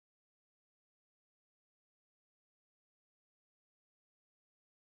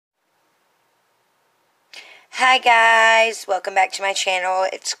Hi guys, welcome back to my channel.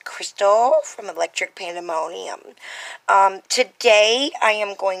 It's Krystal from Electric Pandemonium. Today I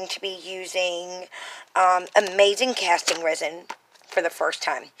am going to be using Amazing Casting Resin for the first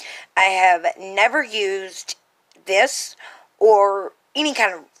time. I have never used this or any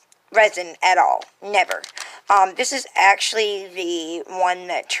kind of resin at all. Never. This is actually the one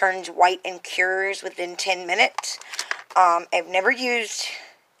that turns white and cures within 10 minutes. I've never used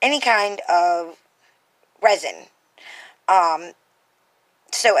any kind of resin.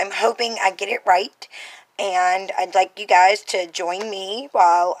 So I'm hoping I get it right, and I'd like you guys to join me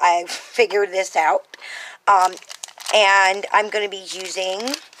while I figure this out. And I'm going to be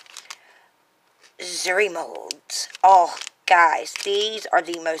using Zuri Molds. Oh, guys, these are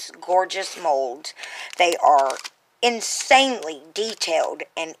the most gorgeous molds. They are insanely detailed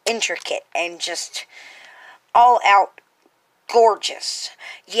and intricate and just all out gorgeous.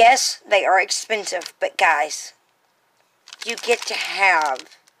 Yes, they are expensive, but guys, you get to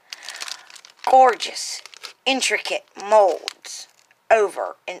have gorgeous, intricate molds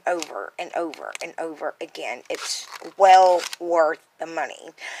over and over and over and over again. It's well worth the money.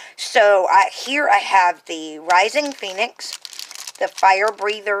 So here I have the Rising Phoenix, the Fire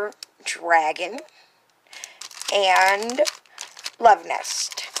Breather Dragon, and Love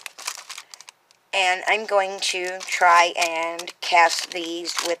Nest. And I'm going to try and cast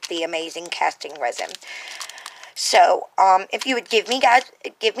these with the Amazing Casting Resin. So, if you would give me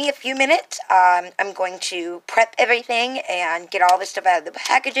a few minutes, I'm going to prep everything and get all this stuff out of the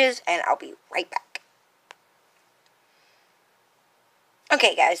packages, and I'll be right back.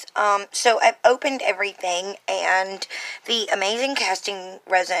 Okay, guys, so I've opened everything, and the Amazing Casting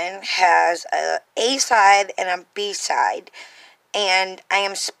Resin has a A side and a B side, and I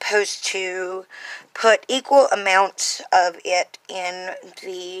am supposed to put equal amounts of it in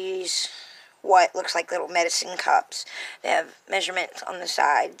these what looks like little medicine cups. They have measurements on the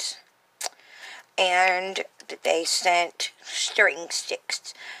sides, and they sent stirring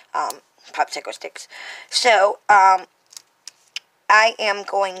sticks, popsicle sticks. So I am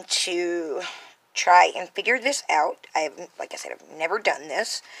going to try and figure this out. Like I said, I've never done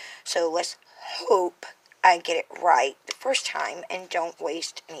this, so let's hope I get it right the first time and don't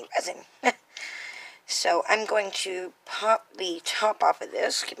waste any resin. So I'm going to pop the top off of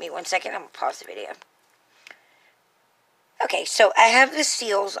this. Give me 1 second. I'm going to pause the video. Okay, so I have the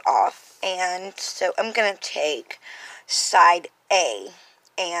seals off, and so I'm going to take side A,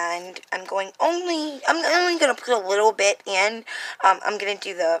 and I'm only going to put a little bit in. I'm going to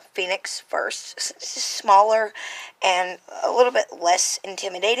do the Phoenix first. This is smaller and a little bit less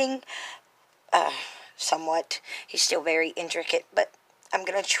intimidating, somewhat. He's still very intricate, but I'm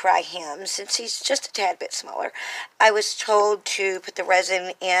going to try him since he's just a tad bit smaller. I was told to put the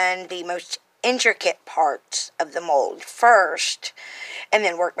resin in the most intricate parts of the mold first and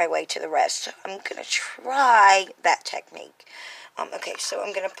then work my way to the rest. So I'm going to try that technique. Okay, so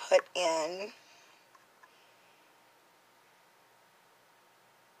I'm going to put in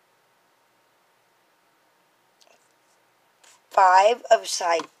five of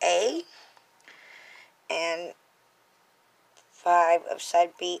side A and 5 of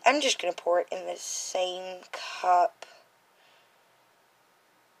side B. I'm just going to pour it in the same cup.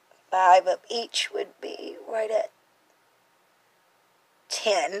 5 of each would be right at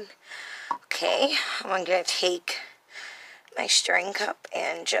 10. Okay, I'm going to take my stirring cup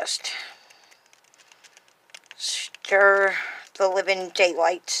and just stir the living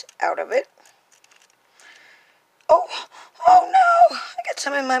daylights out of it. Oh no! I got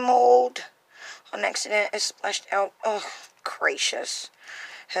some in my mold. On accident, it splashed out. Oh, gracious.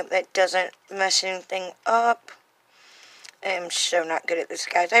 Hope that doesn't mess anything up. I am so not good at this,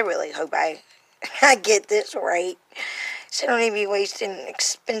 guys. I really hope I get this right, so I don't need to be wasting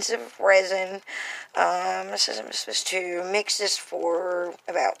expensive resin. It says I'm supposed to mix this for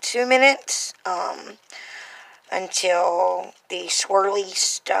about 2 minutes, until the swirly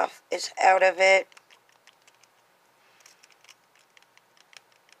stuff is out of it.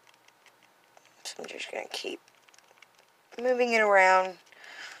 So I'm just going to keep moving it around.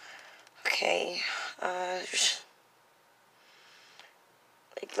 Okay, there's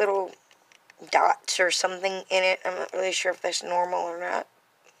like little dots or something in it. I'm not really sure if that's normal or not.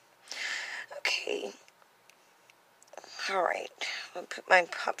 Okay. Alright. I'll put my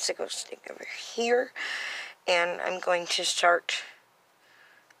popsicle stick over here, and I'm going to start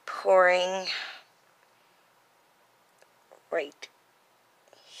pouring right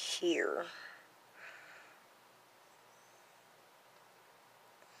here.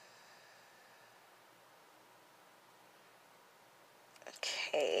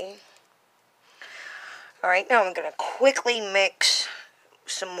 Okay. Alright, now I'm going to quickly mix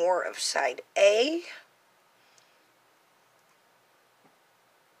some more of side A.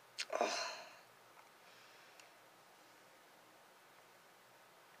 Oh.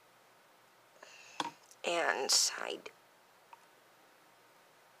 And side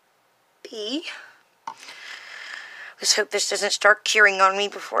B. Let's hope this doesn't start curing on me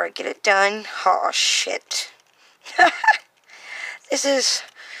before I get it done. Oh, shit. This is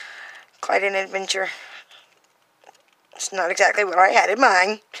quite an adventure. It's not exactly what I had in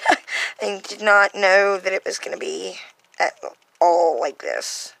mind. I did not know that it was going to be at all like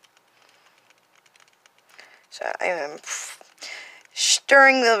this. So I am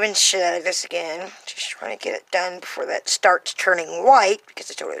stirring the living shit out of this again. Just trying to get it done before that starts turning white, because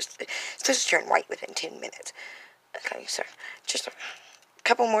I told it was supposed to turn white within 10 minutes. Okay, so just a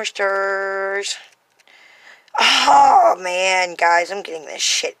couple more stirs. Oh, man, guys, I'm getting this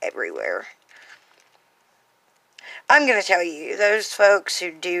shit everywhere. I'm going to tell you, those folks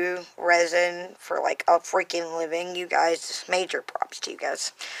who do resin for, like, a freaking living, you guys, major props to you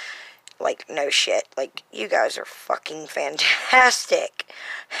guys. Like, no shit. Like, you guys are fucking fantastic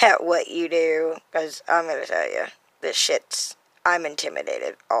at what you do. Because I'm going to tell you, this shit's, I'm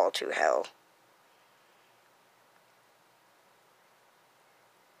intimidated all to hell.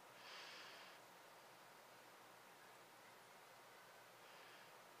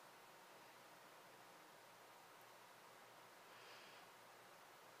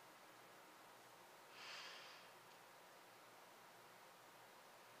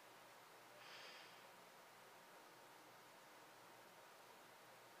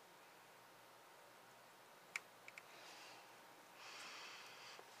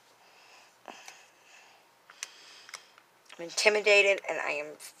 I'm intimidated, and I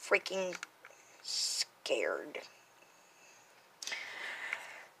am freaking scared.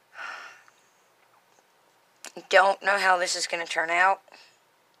 Don't know how this is going to turn out,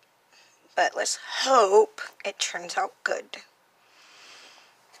 but let's hope it turns out good.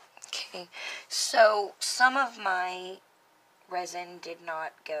 Okay, so some of my resin did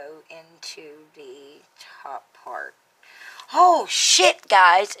not go into the top part. Oh shit,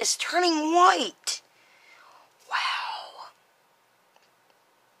 guys, it's turning white. Wow.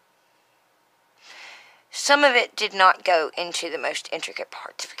 Some of it did not go into the most intricate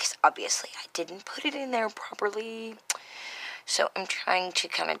parts because obviously I didn't put it in there properly. So I'm trying to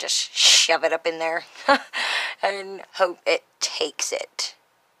kind of just shove it up in there and hope it takes it.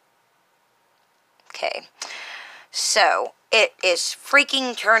 Okay. So it is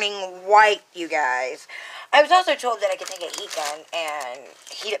freaking turning white, you guys. I was also told that I could take a heat gun and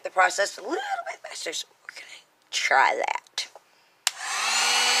heat up the process a little bit faster, so we're going to try that.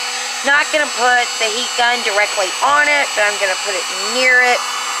 Not going to put the heat gun directly on it, but I'm going to put it near it,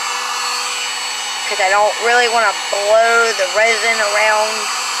 because I don't really want to blow the resin around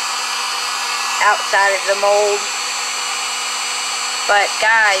outside of the mold. But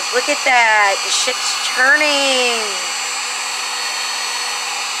guys, look at that. The shit's turning.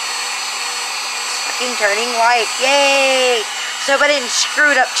 It's fucking turning white. Yay! So if I didn't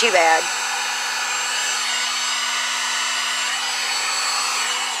screw it up too bad.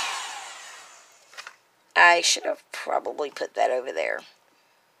 I should have probably put that over there.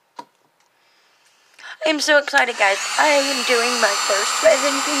 I'm so excited, guys. I am doing my first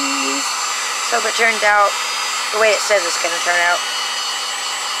resin piece. So if it turns out the way it says it's going to turn out.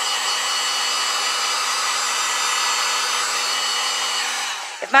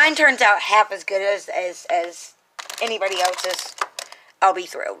 If mine turns out half as good as anybody else's, I'll be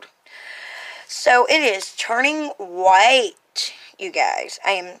thrilled. So it is turning white, you guys.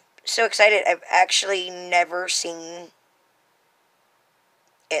 I am so excited. I've actually never seen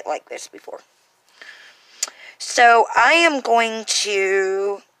it like this before. So I am going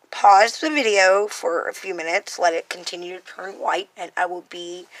to pause the video for a few minutes, let it continue to turn white, and I will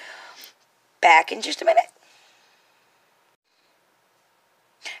be back in just a minute.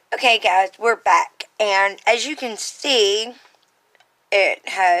 Okay, guys, we're back, and as you can see, it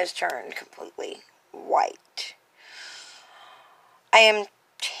has turned completely white. I am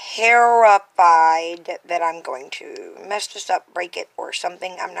terrified that I'm going to mess this up, break it, or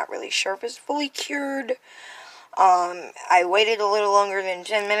something. I'm not really sure if it's fully cured. I waited a little longer than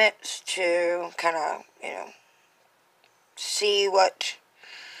 10 minutes to kind of, see what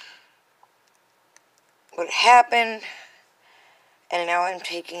would happen. And now I'm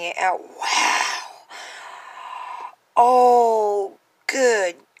taking it out. Wow. Oh,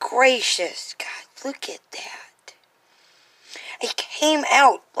 good gracious. God, look at that. It came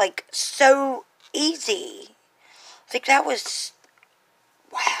out, like, so easy. Like, that was,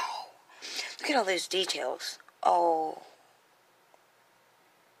 wow. Look at all those details. Oh,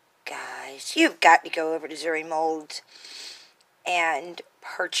 guys, you've got to go over to Zuri Molds and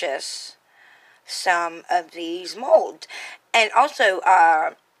purchase some of these molds. And also,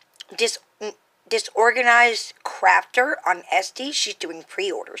 Disorganized Crafter on Etsy, she's doing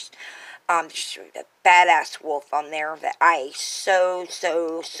pre-orders. There's a badass wolf on there that I so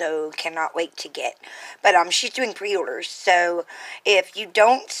cannot wait to get. But she's doing pre-orders, so if you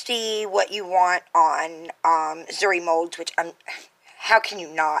don't see what you want on Zuri Molds, which how can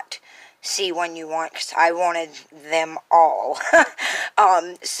you not see one you want? Because I wanted them all.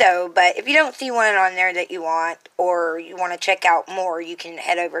 But if you don't see one on there that you want, or you want to check out more, you can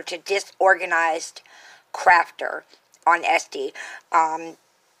head over to Disorganized Crafter on Etsy.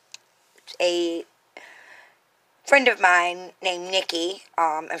 A friend of mine named Nikki,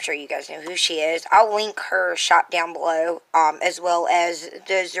 I'm sure you guys know who she is. I'll link her shop down below, as well as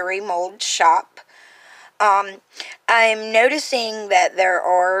the Zuri Molds shop. I'm noticing that there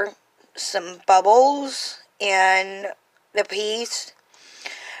are some bubbles in the piece,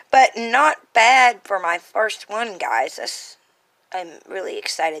 but not bad for my first one, guys. I'm really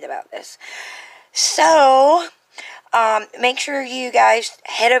excited about this. So, make sure you guys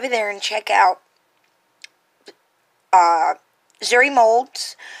head over there and check out Zuri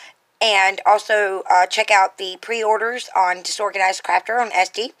Molds, and also check out the pre-orders on Disorganized Crafter on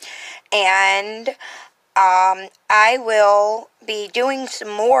Etsy. And I will be doing some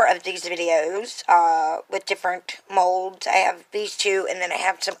more of these videos with different molds. I have these two, and then I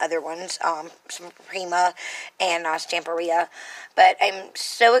have some other ones, some Prima and Stamperia. But I'm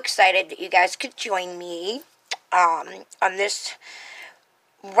so excited that you guys could join me on this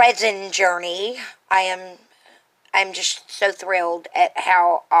resin journey. I'm just so thrilled at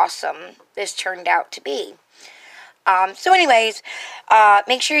how awesome this turned out to be. So anyways,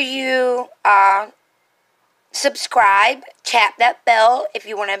 make sure you subscribe, tap that bell if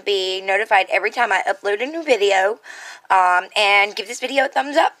you want to be notified every time I upload a new video, and give this video a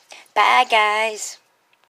thumbs up. Bye, guys.